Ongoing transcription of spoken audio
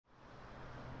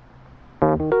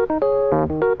I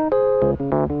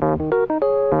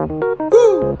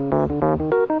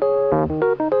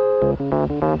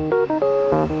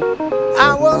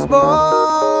was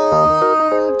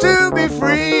born to be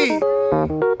free.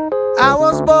 I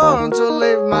was born to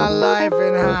live my life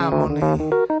in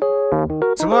harmony.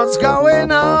 So what's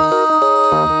going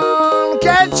on?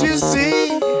 Can't you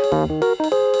see?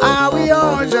 Are we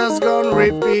all just gonna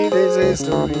repeat this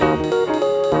history?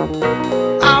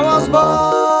 I was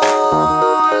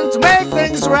born to make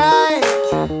things right.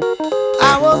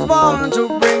 I was born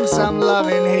to bring some love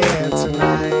in here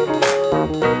tonight.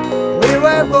 We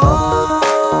were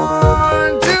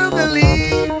born to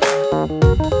believe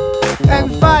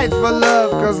and fight for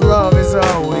love, 'cause love is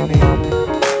all we need.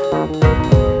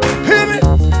 Hit it!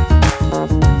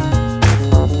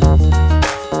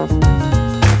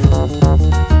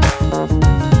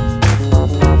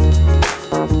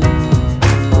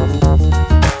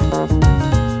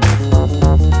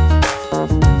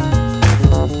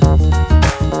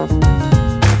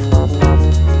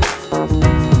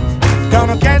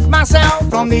 Gonna get myself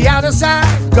from the other side.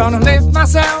 Gonna lift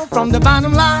myself from the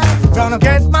bottom line. Gonna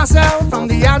get myself from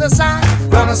the other side.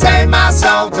 Gonna save my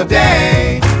soul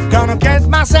today. Gonna get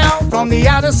myself from the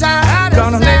other side.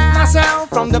 Gonna lift myself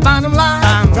from the bottom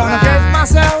line. Gonna get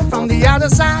myself from the other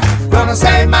side. Gonna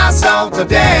save my soul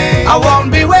today. I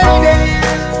won't be waiting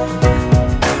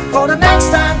for the next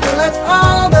time to let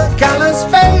all the colors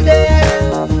fade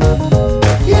in.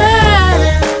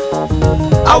 Yeah,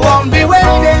 I won't be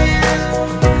waiting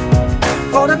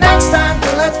for the next time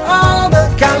to let all the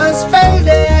colors fade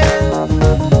in.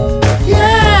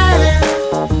 Yeah.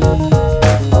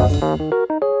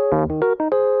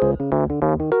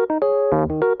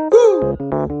 Woo.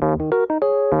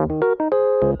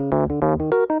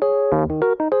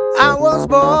 I was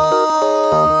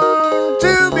born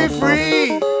to be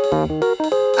free.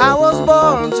 I was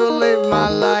born to live my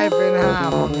life in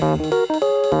harmony.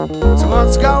 So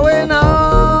what's going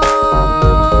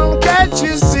on? Can't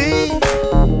you see?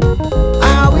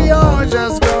 Are we all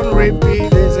just gonna repeat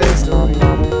this history?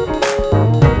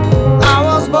 I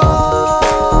was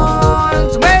born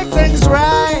to make things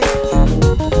right.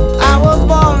 I was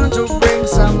born to bring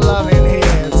some love in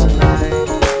here tonight.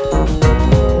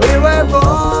 We were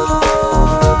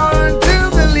born to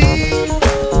believe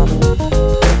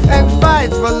and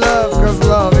fight for love, 'cause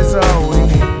love is all we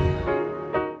need.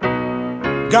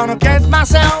 Gonna get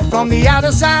myself from the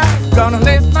other side. Gonna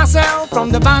lift myself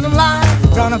from the bottom line.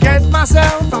 Gonna get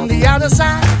myself from the other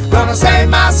side. Gonna save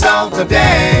my soul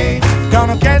today.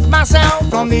 Gonna get myself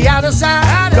from the other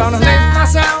side. Gonna lift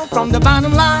myself from the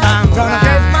bottom line. Gonna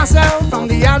get myself from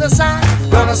the other side.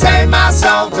 Gonna save my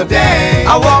soul today.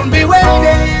 I won't be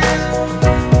waiting